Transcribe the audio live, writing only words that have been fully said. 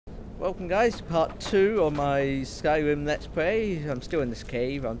welcome guys to part 2 of my Skyrim Let's Play. I'm still in this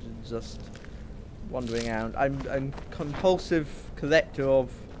cave, I'm just wandering around. I'm a compulsive collector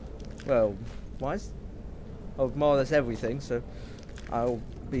of, well, of more or less everything, so I'll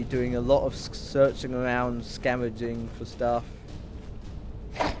be doing a lot of searching around, scavenging for stuff.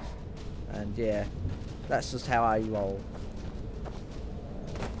 And yeah, that's just how I roll.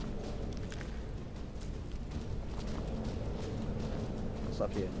 What's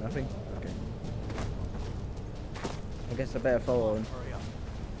up here? Nothing? Okay. I guess I better follow him. Hurry up.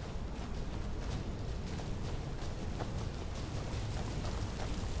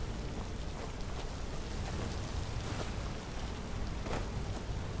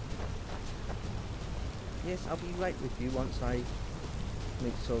 Yes, I'll be right with you once I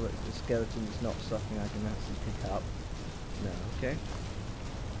make sure that the skeleton is not something I can actually pick up. No, okay.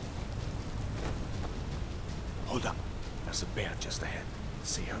 Hold up. There's a bear just ahead.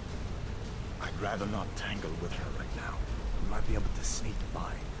 See her? I'd rather not tangle with her right now. You might be able to sneak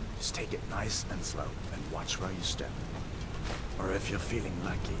by. Just take it nice and slow and watch where you step. Or if you're feeling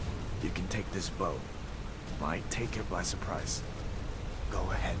lucky, you can take this bow. Might take her by surprise. Go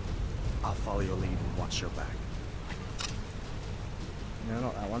ahead. I'll follow your lead and watch your back. No,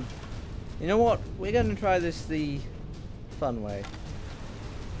 not that one. You know what? We're going to try this the fun way.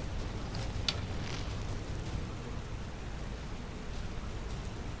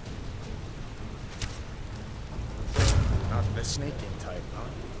 Not the sneaking type, huh?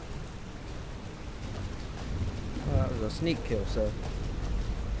 Well, that was a sneak kill, so...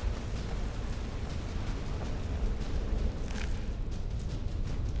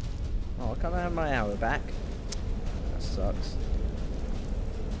 Oh, can't I have my arrow back? That sucks.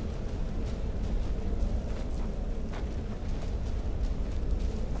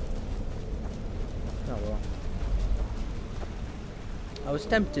 Oh well. I was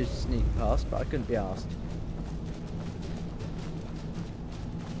tempted to sneak past, but I couldn't be asked.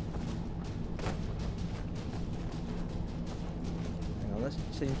 Hang on, let's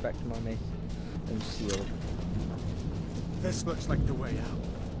change back to my mate and shield. This looks like the way out.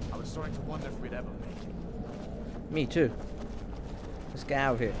 I was starting to wonder if we'd ever make it. Me too. Let's get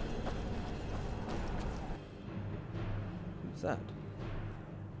out of here. What's that?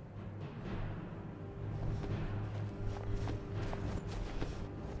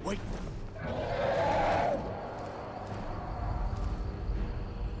 Wait!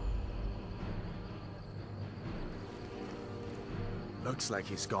 Looks like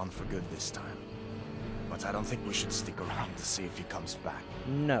he's gone for good this time. But I don't think we should stick around to see if he comes back.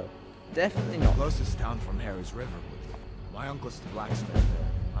 No, definitely not. Closest town from here is Riverwood. My uncle's the blacksmith there.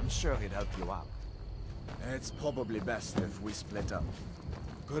 I'm sure he'd help you out. It's probably best if we split up.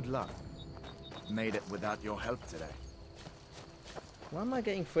 Good luck. Made it without your help today. Why am I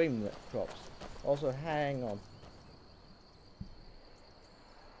getting frame drops? Also, hang on.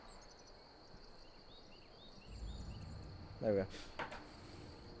 There we go.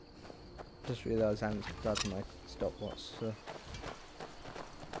 Just realised I haven't started my stopwatch, so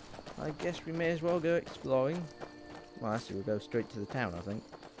I guess we may as well go exploring. Well, actually, we'll go straight to the town, I think.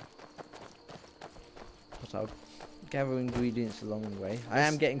 But I'll gather ingredients along the way. I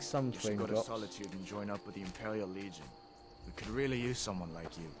am getting some frame drops. drops. Go to Solitude and join up with the Imperial Legion. We could really use someone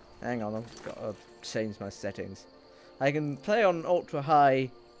like you. Hang on, I've got to change my settings. I can play on ultra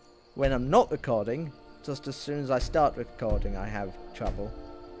high when I'm not recording. Just as soon as I start recording, I have trouble.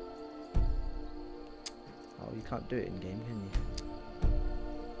 Oh, you can't do it in game, can you?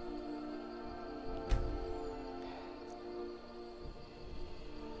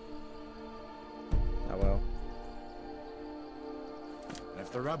 Oh well. And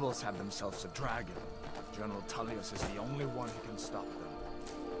if the rebels have themselves a dragon, General Tullius is the only one who can stop them.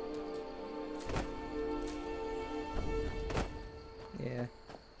 Yeah.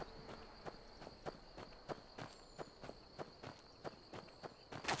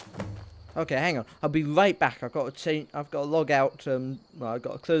 Okay, hang on. I'll be right back. I've got to change. I've got to log out. Well, I've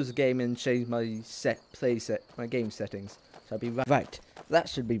got to close the game and change my my game settings. So I'll be right. That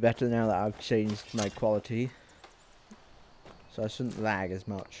should be better now that I've changed my quality. So I shouldn't lag as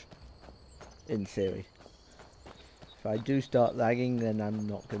much. In theory. If I do start lagging, then I'm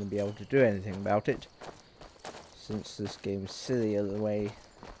not going to be able to do anything about it. Since this game is silly in the way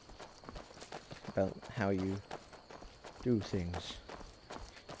about how you do things.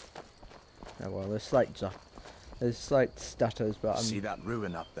 Oh well, there's slight stutters, but See that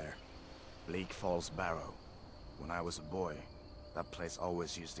ruin up there? Bleak Falls Barrow. When I was a boy, that place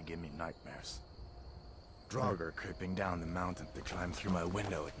always used to give me nightmares. Draugr creeping down the mountain to climb through my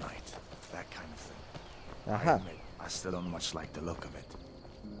window at night. That kind of thing. I admit, I still don't much like the look of it.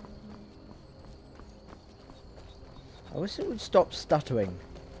 I wish it would stop stuttering.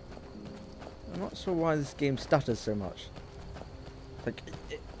 I'm not sure why this game stutters so much. Like,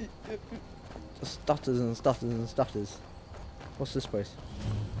 it just stutters and stutters and stutters. What's this place?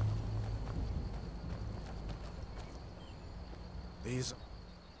 These...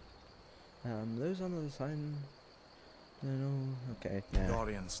 Those on the sign... No, okay, yeah.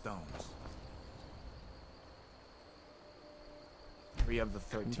 Dorian stones. 3 of the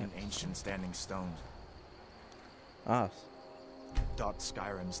 13 ancient standing stones Ah. dot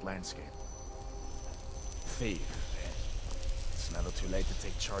Skyrim's landscape. Thief. It's never too late to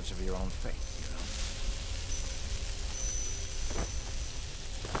take charge of your own fate,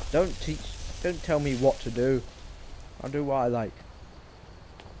 you know? Don't tell me what to do. I'll do what I like.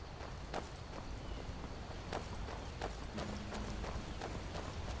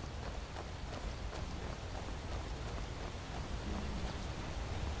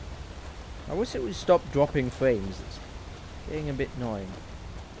 I wish it would stop dropping frames. It's getting a bit annoying.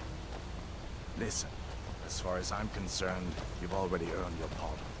 Listen, as far as I'm concerned, you've already earned your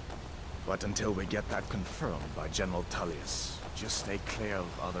pardon. But until we get that confirmed by General Tullius, just stay clear of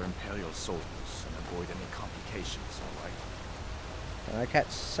other Imperial soldiers and avoid any complications, alright? Can I catch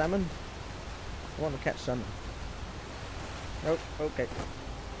salmon? I want to catch salmon. Nope, okay.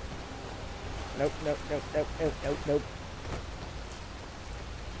 Nope.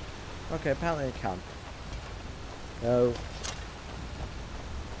 Okay, apparently I can. No.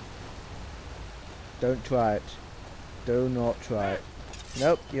 Don't try it. Do not try it.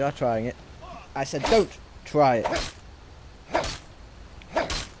 Nope, you are trying it. I said don't try it.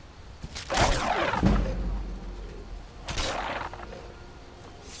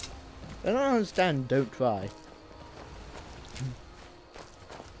 I don't understand don't try.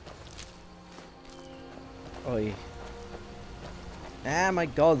 Oi. Ah, my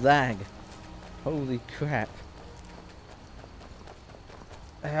god, lag. Holy crap.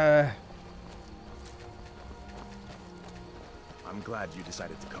 I'm glad you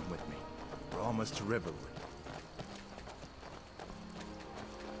decided to come with me. We're almost to Riverwood.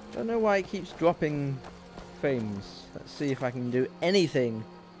 Don't know why it keeps dropping frames. Let's see if I can do anything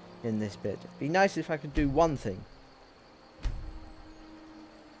in this bit. It'd be nice if I could do one thing.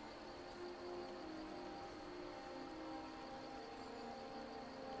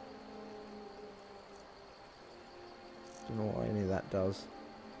 Don't know what any of that does.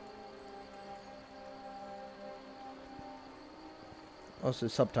 Also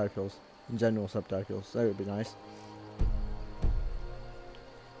subtitles, in general subtitles, that would be nice.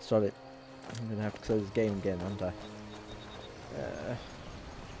 Stop it. I'm gonna have to close the game again, aren't I?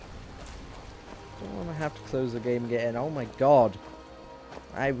 Don't want to have to close the game again. Oh my god.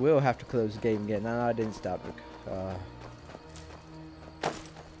 I will have to close the game again. No, I didn't stop it.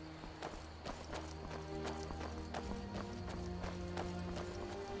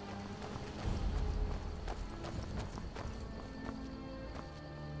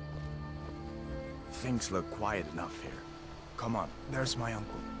 Things look quiet enough here. Come on, there's my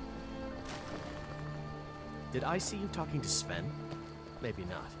uncle. Did I see you talking to Sven? Maybe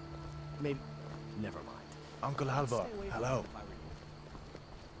not. Maybe... Never mind. Uncle Halvor, hello.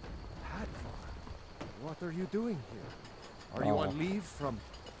 Hadvar, what are you doing here? Are you on leave from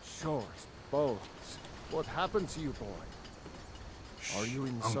shores, boats? What happened to you, boy? Are you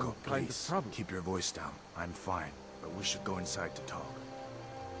in Uncle, some kind please, of trouble? keep your voice down. I'm fine, but we should go inside to talk.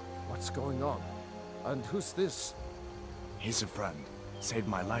 What's going on? And who's this? He's a friend. Saved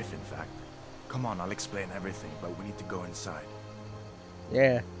my life, in fact. Come on, I'll explain everything, but we need to go inside.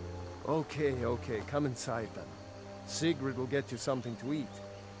 Yeah. Okay, come inside then. Sigrid will get you something to eat,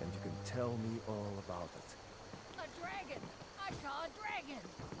 and you can tell me all about it. A dragon! I saw a dragon!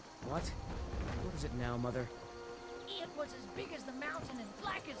 What? What is it now, Mother? It was as big as the mountain and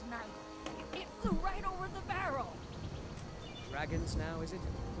black as night. It flew right over the barrel. Dragons now, is it?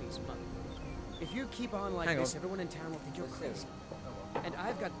 Please, Mother. If you keep on like this, everyone in town will think you're crazy. And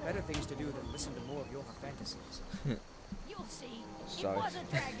I've got better things to do than listen to more of your fantasies. You'll see. Sorry. It was a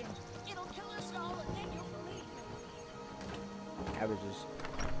dragon. It'll kill us all and then you'll believe. Cabbages.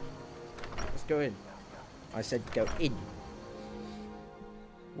 Let's go in. I said go in.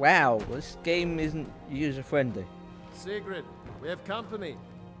 Wow, this game isn't user friendly. Sigrid, we have company.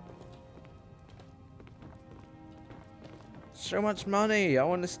 So much money. I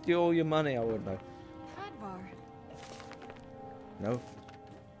want to steal your money. I wouldn't know. Hadvar, No.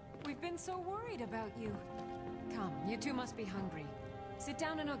 we've been so worried about you. Come, you two must be hungry. Sit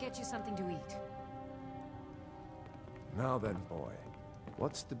down and I'll get you something to eat. Now then, boy,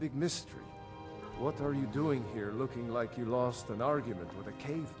 what's the big mystery? What are you doing here looking like you lost an argument with a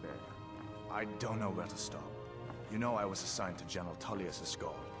cave bear? I don't know where to stop. You know I was assigned to General Tullius'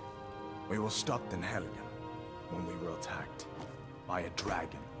 guard. We were stopped in Helgen when we were attacked by a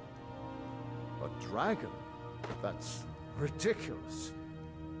dragon. A dragon? That's ridiculous.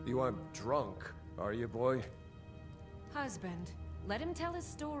 You aren't drunk, are you, boy? Husband, let him tell his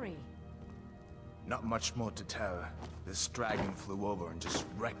story. Not much more to tell. This dragon flew over and just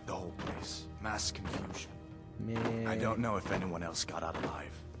wrecked the whole place. Mass confusion. Man. I don't know if anyone else got out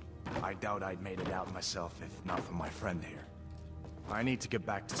alive. I doubt I'd made it out myself if not for my friend here. I need to get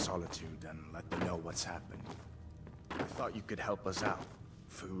back to Solitude and let them know what's happened. I thought you could help us out.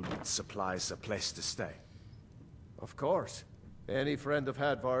 Food, supplies, a place to stay. Of course. Any friend of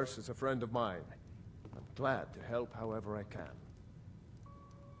Hadvar's is a friend of mine. I'm glad to help however I can.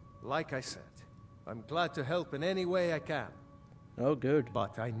 Like I said, I'm glad to help in any way I can. Oh, good.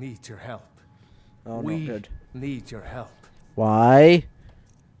 But I need your help. Oh, We not good. need your help. Why?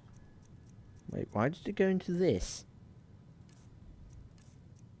 Wait, why did it go into this?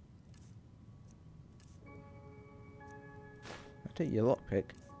 I'll take your lockpick.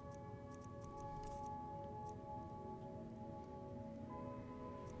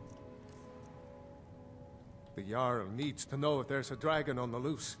 The Jarl needs to know if there's a dragon on the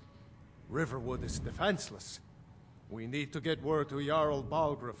loose. Riverwood is defenseless. We need to get word to Jarl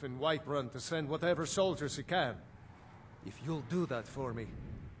Balgruuf in Whiterun to send whatever soldiers he can. If you'll do that for me,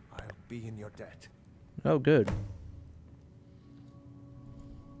 I'll be in your debt. Oh, good.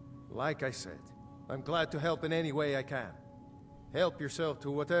 Like I said, I'm glad to help in any way I can. Help yourself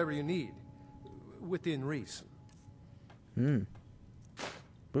to whatever you need, within reason.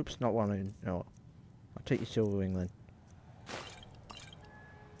 Oops, not one in. No. I'll take your silver ring then.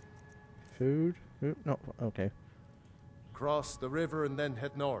 Food? Oop, no, okay. Cross the river and then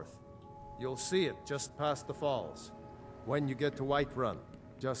head north. You'll see it just past the falls. When you get to Whiterun,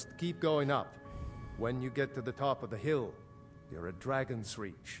 just keep going up. When you get to the top of the hill, you're at Dragon's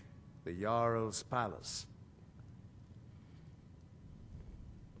Reach, the Jarl's palace.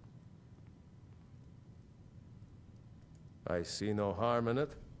 I see no harm in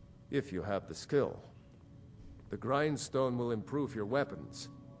it, if you have the skill. The grindstone will improve your weapons.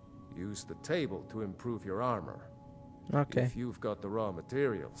 Use the table to improve your armor. Okay. If you've got the raw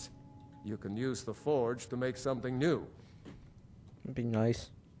materials, you can use the forge to make something new. That'd be nice.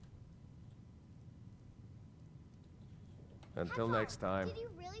 Until next time. Did you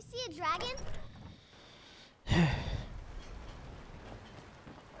really see a dragon?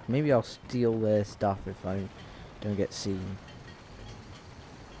 Maybe I'll steal their stuff if I don't get seen.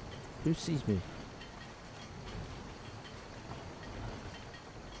 Who sees me?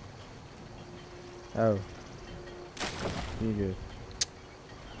 Oh. You do.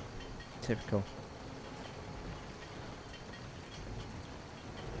 Typical.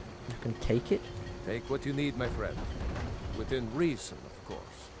 You can take it? Take what you need, my friend. Within reason, of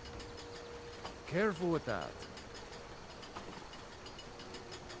course. Careful with that.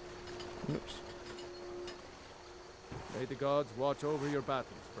 Oops. May the gods watch over your battles,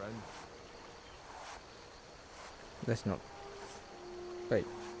 friend. That's not... Wait.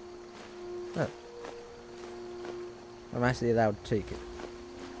 Oh. I'm actually allowed to take it.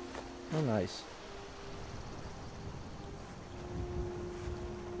 Oh, nice.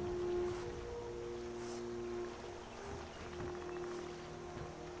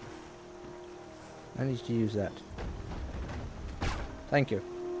 I need to use that. Thank you.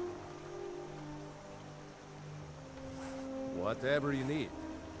 Whatever you need.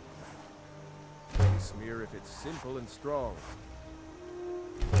 Face smear if it's simple and strong.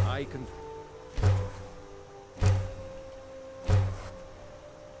 I can...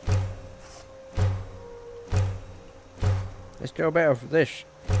 Let's go better for this.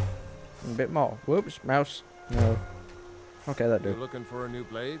 A bit more. Whoops, mouse. No. Okay, that You do. looking for a new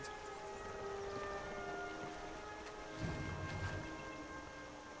blade?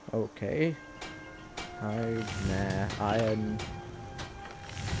 Okay. Hide, nah, iron.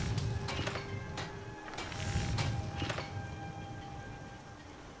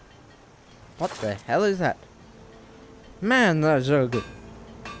 What the hell is that? Man, that's so good.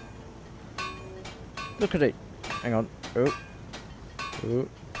 Look at it. Hang on. Oh. Oh.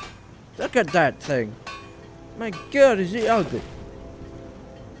 Look at that thing. My god, is it ugly?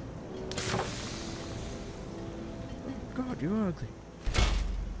 Oh god, you're ugly.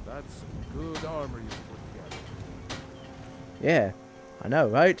 That's some good armor you put together. Yeah, I know,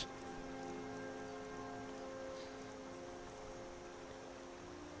 right?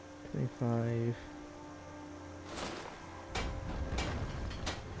 $25.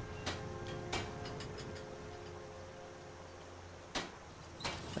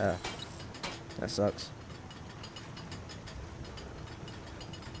 Ah, that sucks.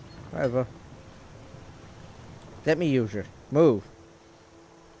 Whatever. Let me use it. Move.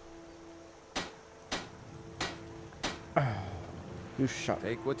 You shut.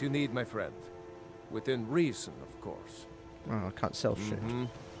 Take what you need, my friend. Within reason, of course. Oh, I can't sell shit.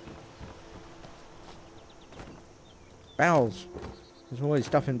 Barrels. There's always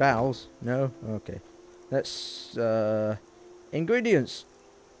stuff in barrels. No? Okay. Let's, ingredients.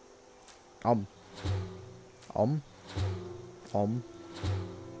 Om. Om. Om.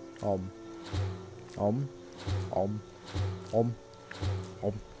 Om. Om. Om. Om.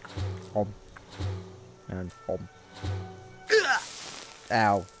 Om. Om. And om.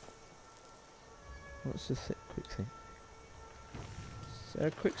 Ow. What's this quick thing? Is there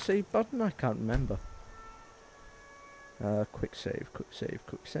a quick save button? I can't remember. Quick save, quick save,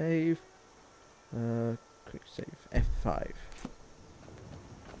 quick save. Quick save. F5.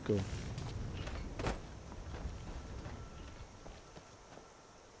 Cool.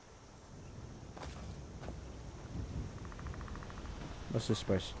 What's this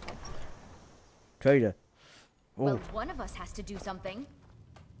place? Trader. Oh. Well, one of us has to do something.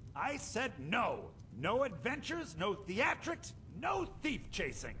 I said no. No adventures, no theatrics, no thief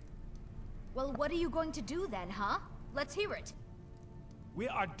chasing. Well, what are you going to do then, huh? Let's hear it. We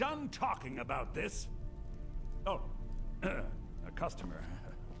are done talking about this. Oh, a customer.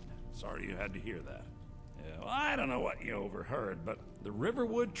 Sorry you had to hear that. Yeah, well, I don't know what you overheard, but the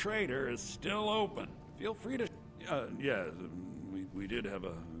Riverwood Trader is still open. Feel free to... yeah, we did have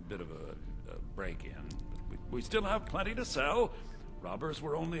a bit of a break-in. We still have plenty to sell. Robbers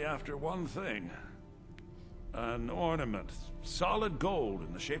were only after one thing. An ornament. Solid gold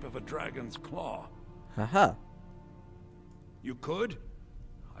in the shape of a dragon's claw. Haha. You could?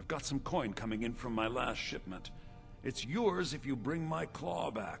 I've got some coin coming in from my last shipment. It's yours if you bring my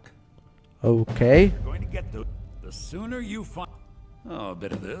claw back. Okay. You're going to get the sooner you find... Oh, a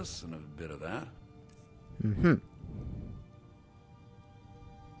bit of this and a bit of that. Mm-hmm.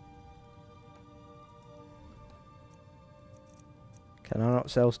 Can I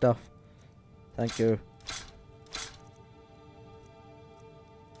not sell stuff? Thank you.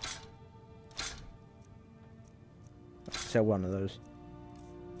 I'll sell one of those.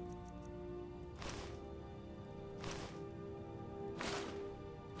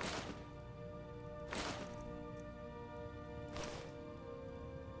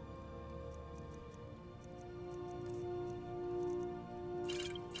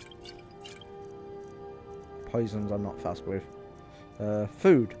 Poisons I'm not fast with.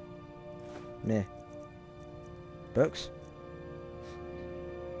 Food. Meh. Books.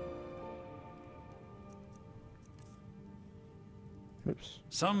 Oops.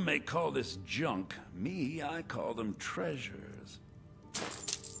 Some may call this junk. Me, I call them treasures.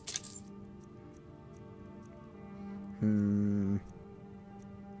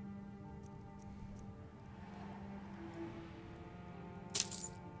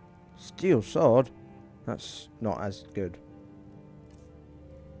 Steel sword? That's not as good.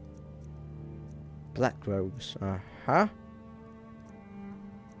 Black robes. Uh-huh.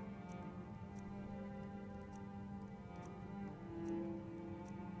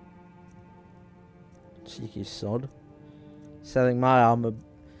 Cheeky sod. Selling my armor.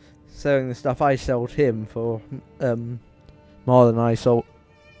 Selling the stuff I sold him for more than I sold.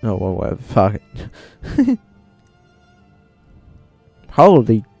 Oh, well, whatever. Fuck it.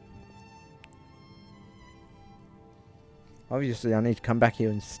 Holy. Obviously, I need to come back here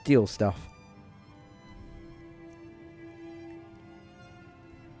and steal stuff.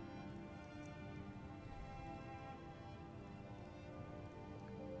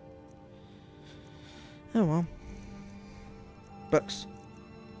 Oh well. Books.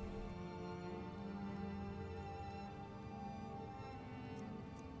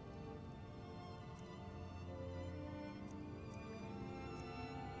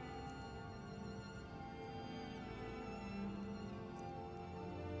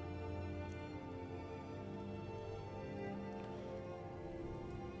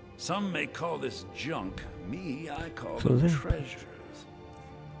 Some may call this junk. Me, I call them treasures.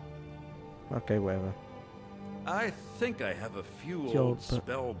 Okay, whatever. I think I have a few old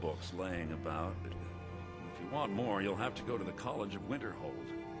spell books laying about. If you want more, you'll have to go to the College of Winterhold.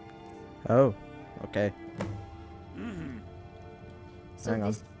 Oh, okay. So Hang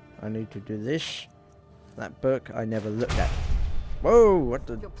on. I need to do this. That book I never looked at. Whoa, what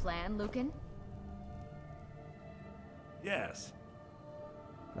the... Your plan, Lucan? Yes.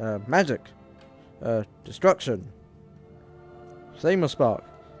 Magic. Destruction. Flamer spark.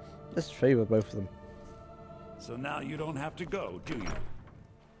 Let's favor both of them. So now you don't have to go, do you?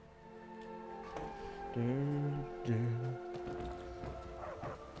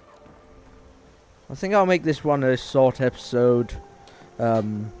 I think I'll make this one a short episode.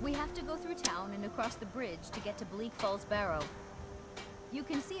 We have to go through town and across the bridge to get to Bleak Falls Barrow. You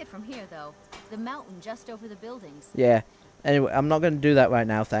can see it from here, though. The mountain just over the buildings. Yeah. Anyway, I'm not going to do that right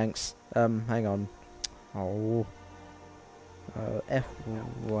now, thanks. Hang on. Oh.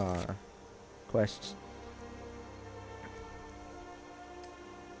 F1. Quests.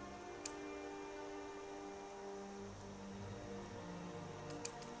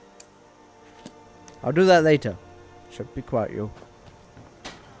 I'll do that later. Should be quiet, you.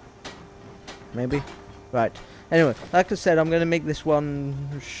 Maybe? Right. Anyway, like I said, I'm going to make this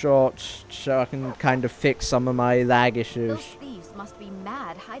one short so I can kind of fix some of my lag issues. Those thieves must be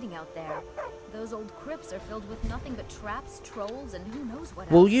mad hiding out there. Those old crypts are filled with nothing but traps, trolls, and who knows what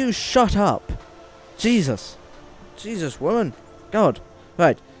else. Will you shut up? Jesus. Jesus, woman. God.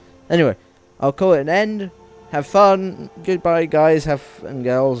 Right. Anyway, I'll call it an end. Have fun. Goodbye, guys and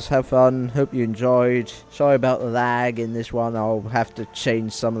girls. Have fun. Hope you enjoyed. Sorry about the lag in this one. I'll have to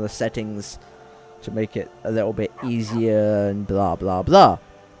change some of the settings to make it a little bit easier and blah, blah, blah.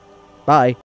 Bye.